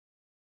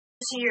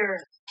here.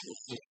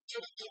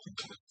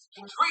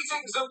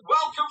 Greetings and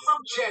welcome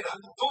from Jeddah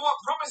for what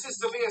promises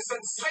to be a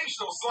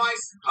sensational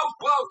slice of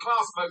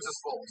world-class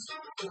motorsports.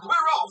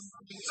 We're off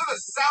to the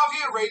Saudi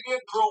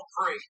Arabian Grand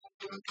Prix.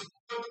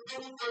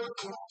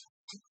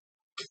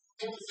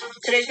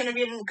 Today's going to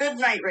be a good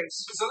night race.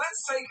 So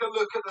let's take a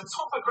look at the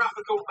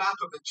topographical map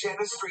of the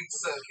Jeddah Street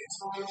Circuit.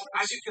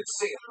 As you can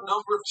see, a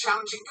number of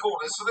challenging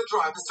corners for the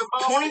drivers to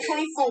master.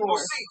 2024. We'll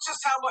see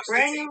just how much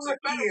the teams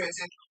have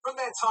benefited from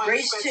their time.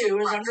 Race 2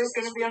 is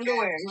going to be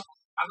underway.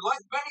 And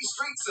like many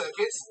street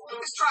circuits,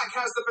 this track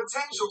has the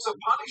potential to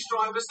punish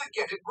drivers that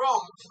get it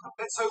wrong.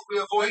 Let's hope we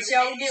avoid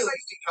any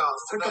safety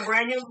cars today. With the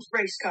brand new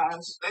race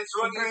cars. Let's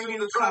run you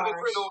through the driver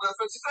grid order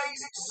for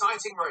today's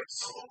exciting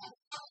race.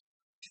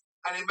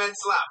 An immense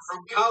lap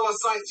from Carlos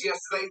Sainz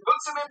yesterday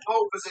puts him in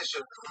pole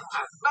position,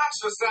 and Max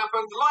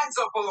Verstappen lines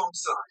up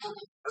alongside.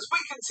 As we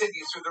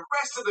continue through the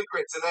rest of the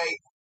grid today,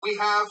 we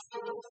have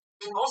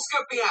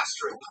Oscar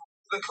Piastri,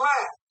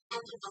 Leclerc,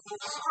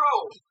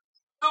 Stroll,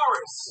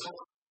 Norris,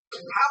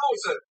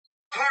 Hamilton,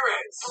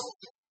 Perez,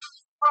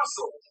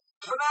 Russell,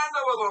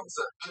 Fernando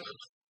Alonso,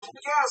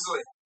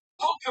 Gasly,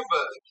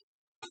 Hülkenberg,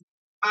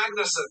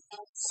 Magnussen,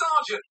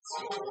 Sargent,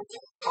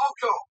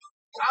 Ocon,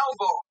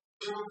 Albon,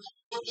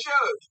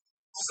 Joe,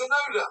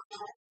 Sonoda,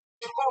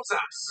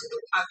 Bottas,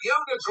 and the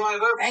owner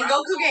driver and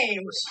Goku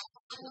Games,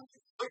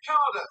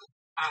 Ricardo,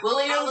 and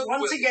Williams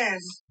once again.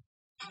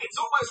 It's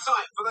almost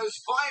time for those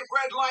 5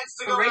 red lights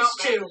to go race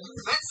out. 2.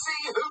 Let's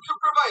see who can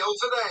prevail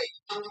today.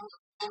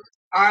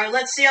 Alright,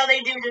 let's see how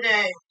they do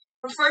today.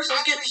 But first,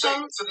 let's get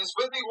some is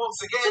with me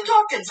once again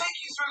talking. To take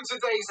you through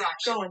today's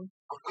action. Going.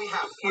 We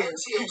have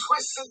plenty of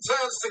twists and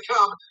turns to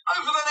come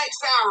over the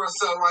next hour or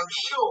so, I'm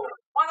sure.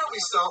 Why don't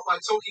we start by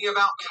talking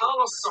about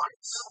Carlos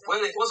Sainz? Well,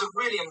 it was a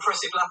really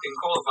impressive lap in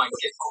qualifying to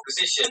get pole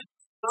position.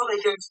 Are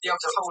they going to be able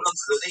to hold on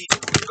to the lead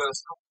in the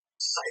first corner?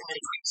 So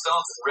many quick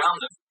starters around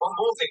them. One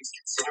more thing to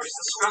consider is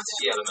the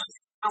strategy element.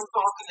 How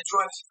far can the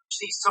drivers push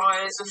these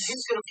tyres, and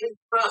who's going to blink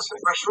first with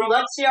pressure on?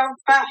 Let's see how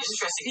fast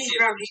these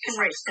drivers can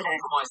race today.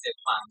 Compromise their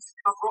plans to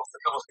cover off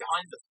the cars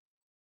behind them.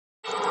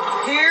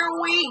 Here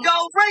we go.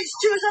 Race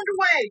 2 is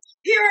underway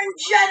here in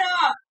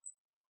Jeddah.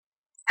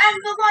 And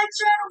the lights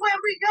are on. Away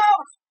we go.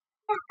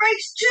 For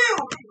race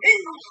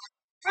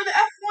 2 for the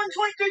F1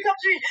 23 Cup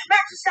Series.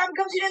 Max Verstappen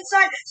comes in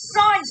inside.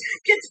 Sainz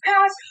gets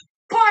past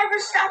by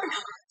Verstappen.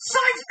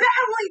 Sainz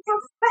battling for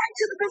back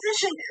to the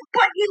position,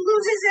 but he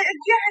loses it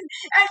again.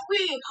 And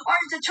we are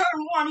into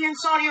turn 1 here in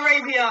Saudi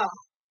Arabia.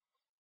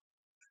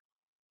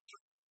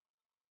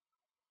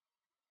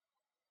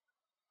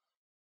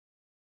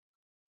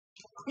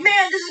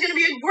 Man, this is going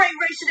to be a great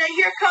race today.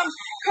 Here comes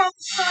Carlos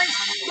Sainz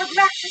with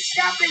Max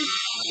Verstappen.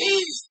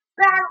 He's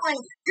battling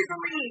to the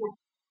lead.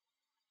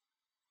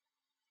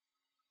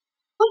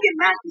 Look at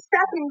Max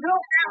Verstappen go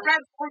that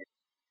Red Bull.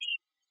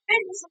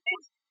 It's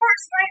his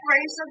first night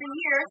race of the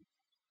year.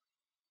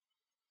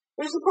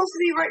 There's supposed to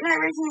be night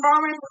racing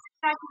environment, but it's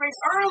not to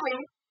race early.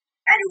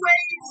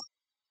 Anyways,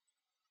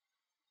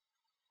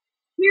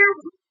 here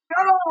we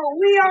go.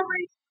 We are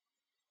racing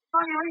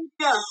on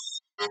Arabia.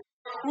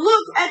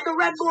 Look at the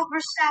Red Bull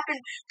Verstappen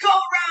go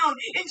around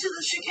into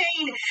the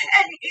chicane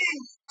and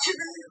into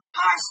the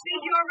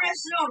high-speed DRS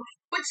zone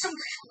with some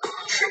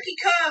tricky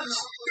curves.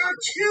 There are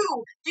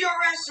 2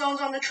 DRS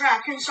zones on the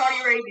track in Saudi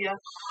Arabia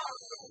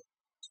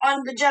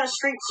on the Jeddah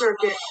Street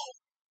Circuit.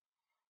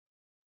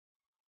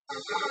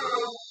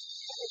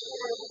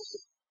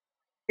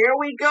 Here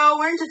we go.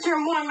 We're into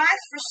turn 1. Max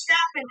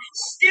Verstappen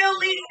still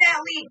leading that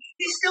lead.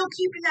 He's still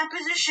keeping that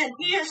position.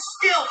 He is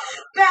still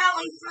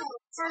battling for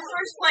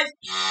first place.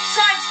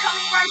 Sainz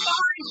coming right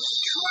behind,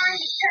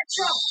 trying to catch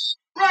up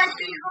right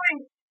behind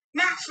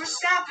Max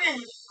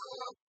Verstappen.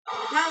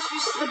 Now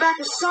it's the back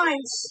of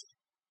Sainz.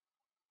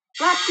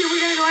 Lap 2,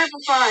 we're going to go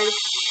amplified.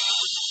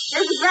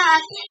 There's the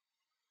back.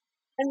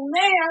 And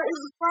there is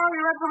the Ferrari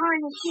right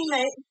behind his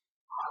teammate.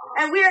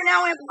 And we are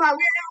now amplified.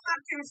 We are now lap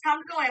 2. It's time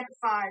to go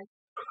amplified.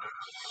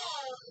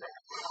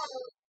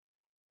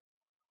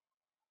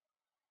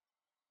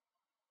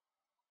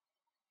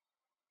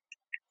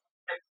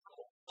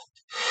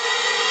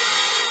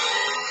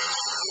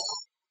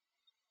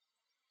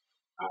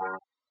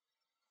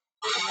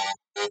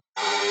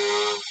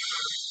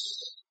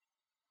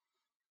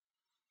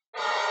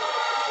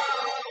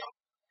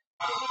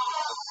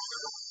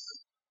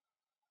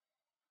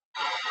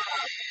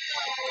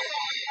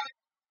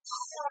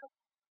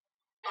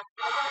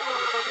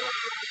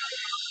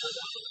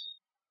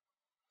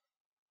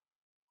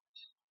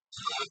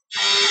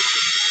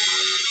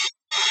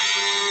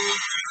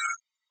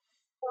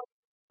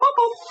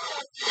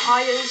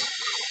 Tires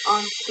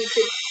on good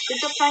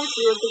job trying to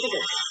do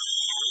it.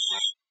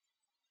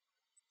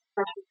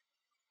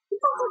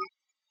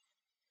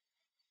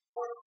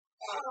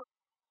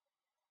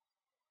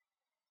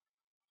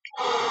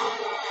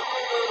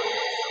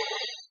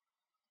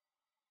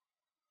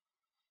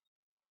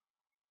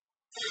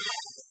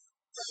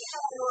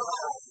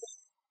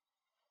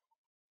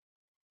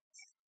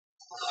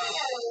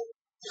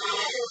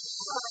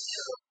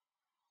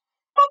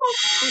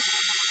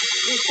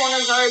 These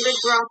corners are a bit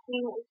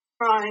rocky.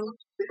 trying.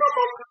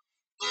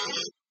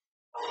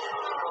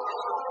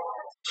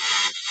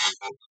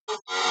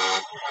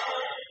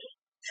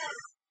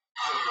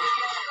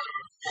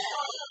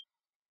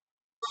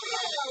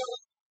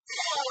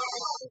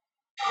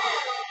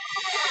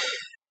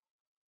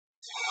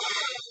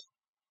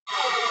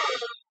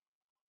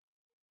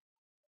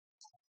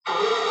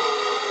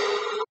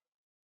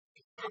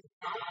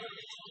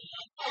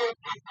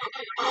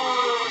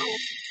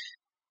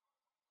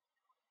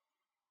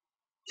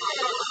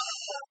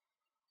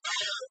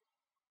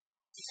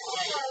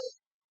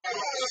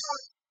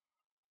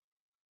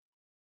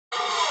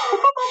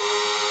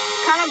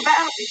 Kind of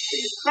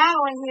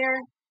battling here.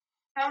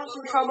 Having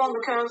some trouble on the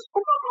coast.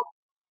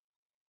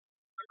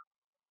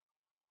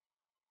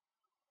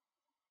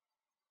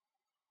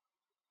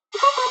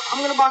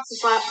 I'm gonna box the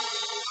slap.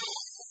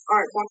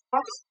 Alright,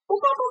 box.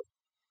 What's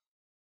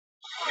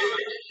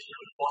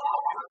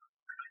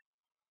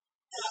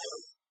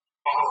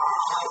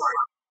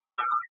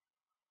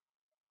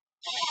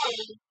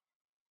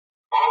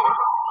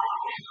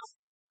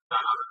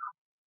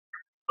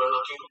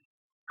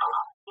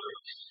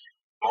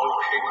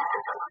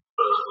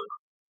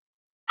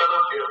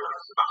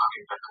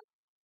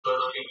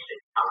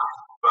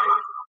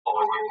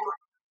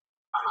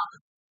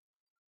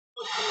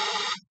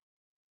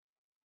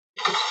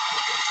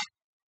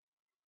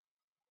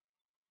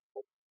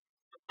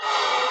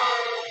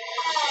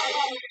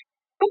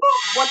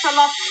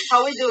up? How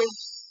we doing?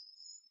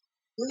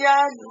 We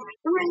are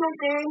doing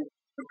okay.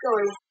 Keep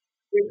going.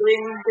 You're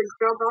doing a good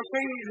job out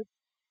there.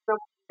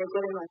 You're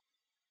getting it.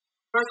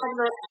 First of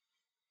that.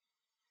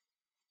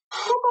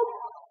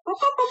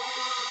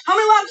 How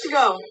many laps to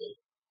go?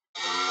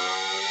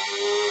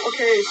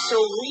 Okay, so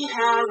we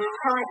have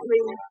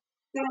currently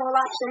 2 more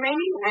laps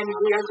remaining, and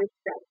we are just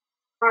done.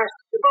 Alright.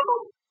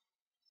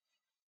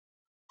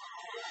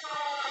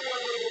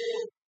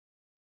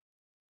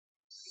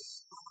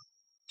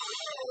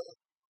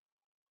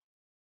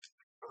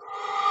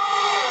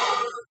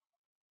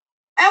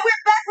 And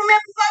we're back from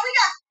Amplify. We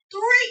got 3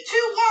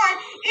 2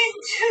 wide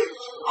into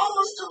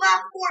almost to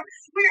lap 4.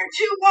 We are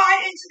 2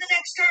 wide into the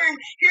next turn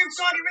here in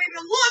Saudi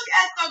Arabia. Look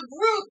at the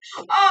group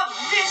of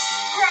this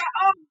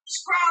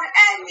crowd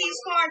and these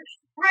cars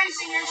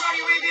racing here in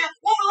Saudi Arabia.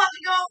 1 more lap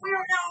to go. We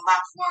are now on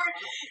lap 4,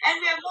 and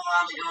we have 1 more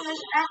lap to go.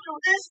 After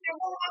this, we have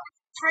 1 more lap.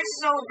 This race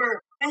is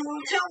over, and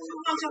until we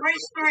move on to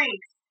race 3.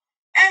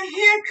 And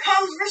here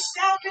comes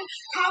Verstappen,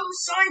 Carlos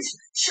Sainz,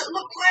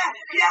 Leclerc,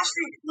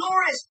 Piastri,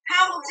 Norris,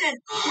 Hamilton,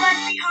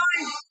 right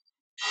behind.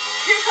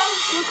 Here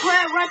comes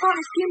Leclerc right on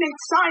his teammate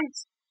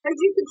Sainz. As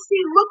you can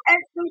see, look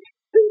at the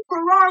 2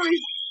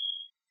 Ferraris.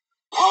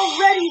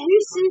 Already we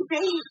see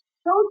those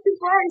 2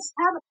 Ferraris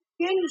have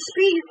gaining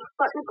speed,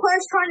 but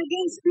Leclerc's trying to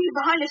gain speed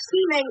behind his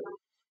teammate.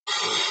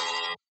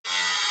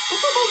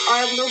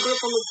 I have no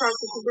grip on the track,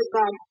 it's a bit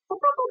bad.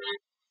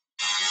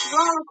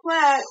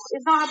 Leclerc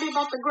is not happy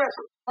about the grip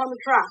on the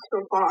track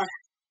so far.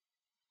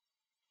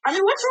 I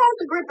mean, what's wrong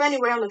with the grip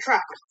anyway on the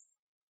track?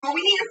 Well,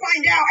 we need to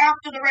find out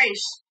after the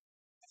race.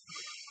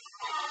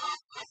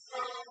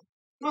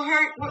 We'll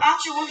hear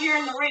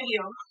in the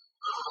radio.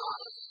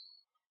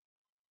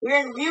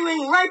 We're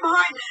viewing right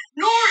behind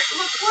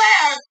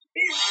Leclerc.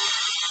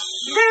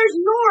 There's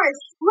Norris.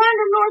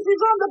 Lando Norris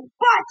is on the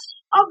butt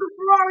of the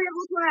Ferrari of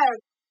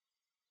Leclerc.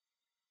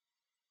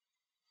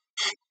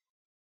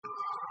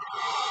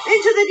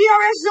 Into the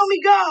DRS zone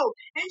we go.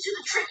 Into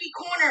the tricky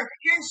corner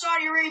here in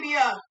Saudi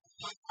Arabia.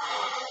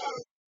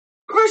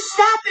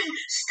 Verstappen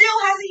still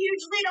has a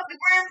huge lead of the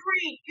Grand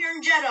Prix here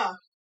in Jeddah.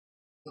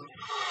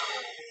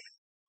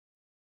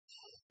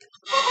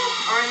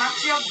 Alright,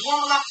 Max, you have 1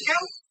 more lap to go.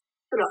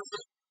 Put up.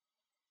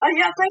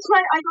 Yeah, thanks,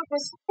 man. I got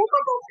this.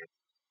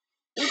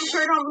 You just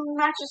heard on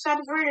Max's side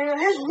of the radio.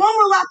 Here's 1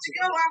 more lap to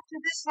go after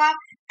this lap.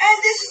 And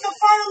this is the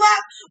final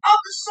lap of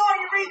the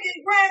Saudi Arabian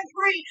Grand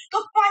Prix.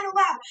 The final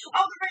lap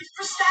of the race.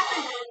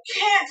 Verstappen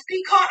can't be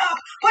caught up,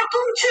 but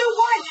through 2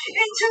 wide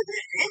into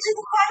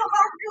the final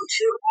lap. Go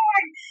 2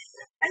 wide.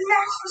 And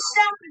Max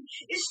Verstappen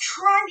is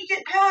trying to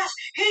get past.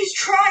 He's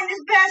trying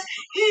his best.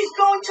 He's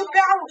going to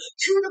battle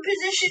to the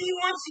position he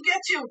wants to get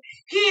to.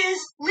 He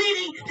is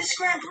leading this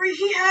Grand Prix.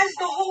 He has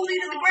the whole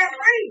lead of the Grand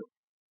Prix.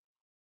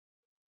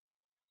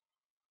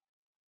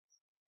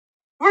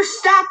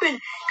 Verstappen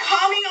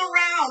coming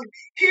around.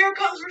 Here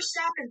comes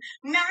Verstappen.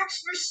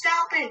 Max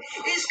Verstappen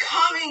is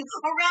coming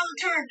around the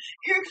turn.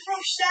 Here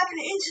comes Verstappen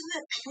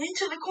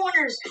into the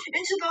corners,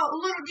 into the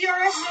little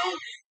DRS zone.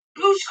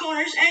 Boost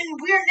corners, and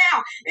we are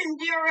now in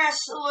DRS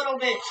a little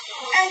bit.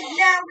 And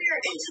now we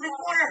are into the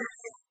corner.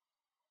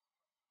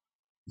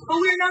 But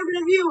we are now going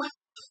to view,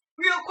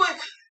 real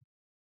quick,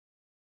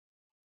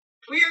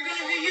 we are going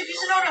to view Yuki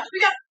Tsunoda. We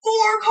got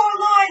 4 car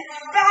line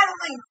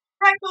battling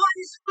right behind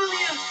this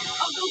Williams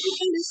of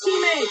his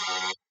teammate.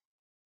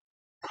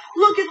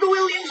 Look at the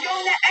Williams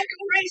going to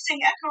Echo Racing.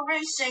 Echo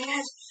Racing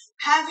is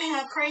having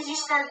a crazy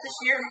start this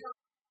year.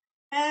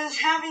 Is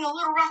having a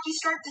little rocky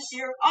start this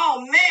year.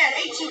 Oh man,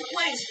 18th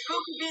place.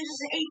 Goku Games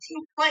is in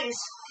 18th place.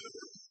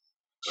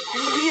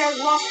 He has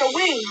lost a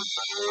wing.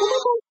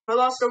 I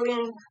lost a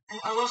wing.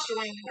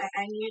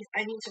 I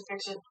need to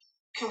fix it.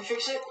 Can we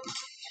fix it?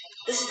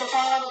 This is the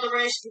final lap of the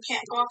race. You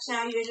can't box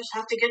now. You just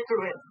have to get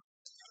through it.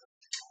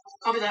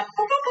 Copy that.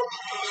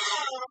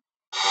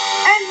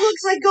 And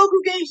looks like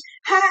Goku Games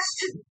has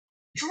to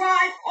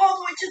drive all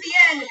the way to the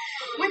end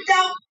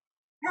without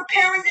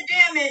repairing the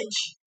damage.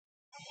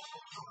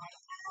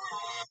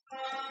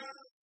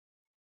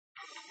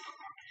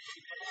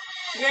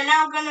 We are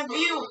now going to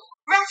view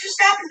Max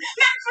Verstappen.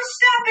 Max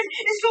Verstappen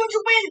is going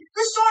to win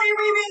the Saudi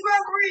Arabian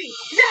Grand Prix.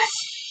 Yes!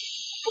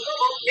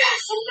 Yes,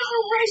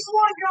 another race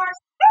won, guys.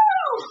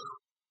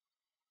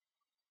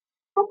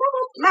 Woo!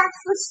 Max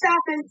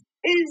Verstappen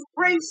is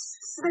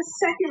the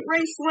second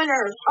race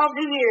winner of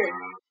the year.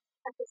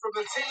 From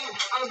the team,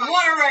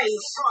 What a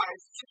race!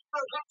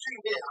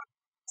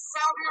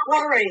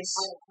 What a race!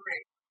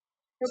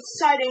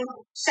 Exciting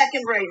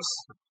second race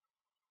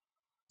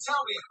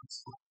Tell me,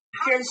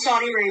 here in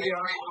Saudi Arabia.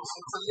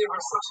 deliver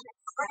such an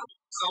incredible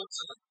result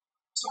to them.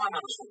 Time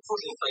management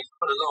probably played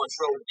a large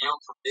role in the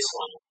outcome of this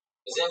one.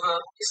 As ever,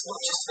 it's not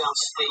just about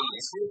speed,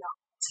 it's really about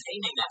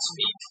maintaining that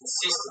speed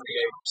consistently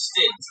over a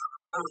stint,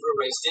 over a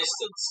race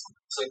distance.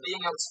 So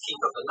being able to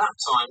keep up the lap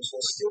times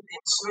while still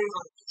being smooth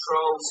on the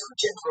controls and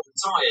gentle on the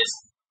tyres,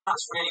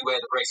 that's really where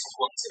the race was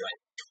won today.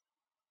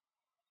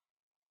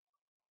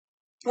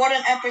 What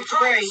an epic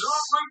race.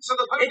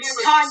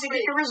 It's time to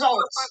get the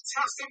results. A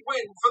fantastic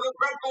win for the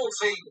Red Bull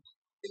team.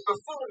 It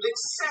performed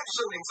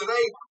exceptionally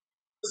today.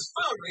 Was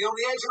firmly on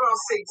the edge of our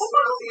seats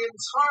throughout the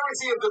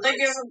entirety of the race. Thank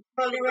you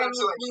for the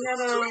race. We had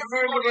a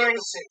very good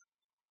race.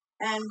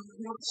 And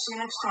we'll see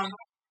you next time.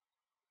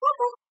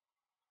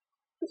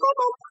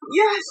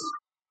 Yes!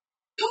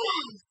 Come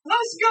on!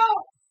 Let's go!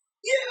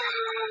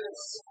 Yes!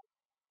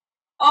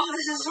 Oh,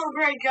 this is so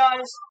great,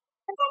 guys.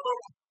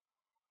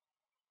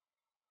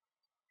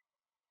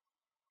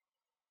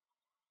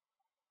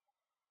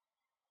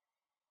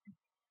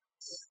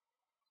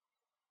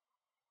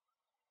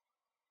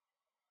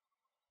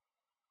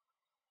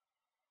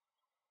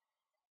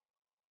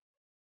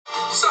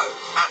 So,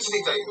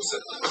 Anthony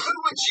Davidson, who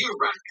would you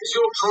rank as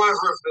your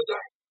driver of the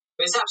day?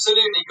 It's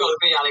absolutely got to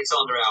be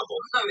Alexander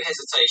Albon, no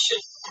hesitation.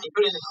 He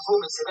put in a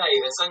performance today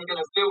that's only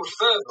going to build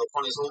further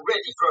upon his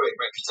already growing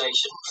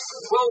reputation.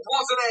 Well,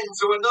 what an end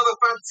to another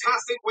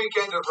fantastic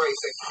weekend of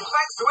racing.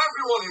 Thanks to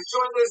everyone who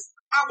joined us,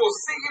 and we'll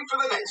see you for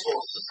the next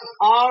one.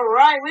 All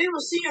right, we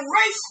will see you in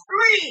race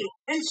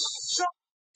 3 in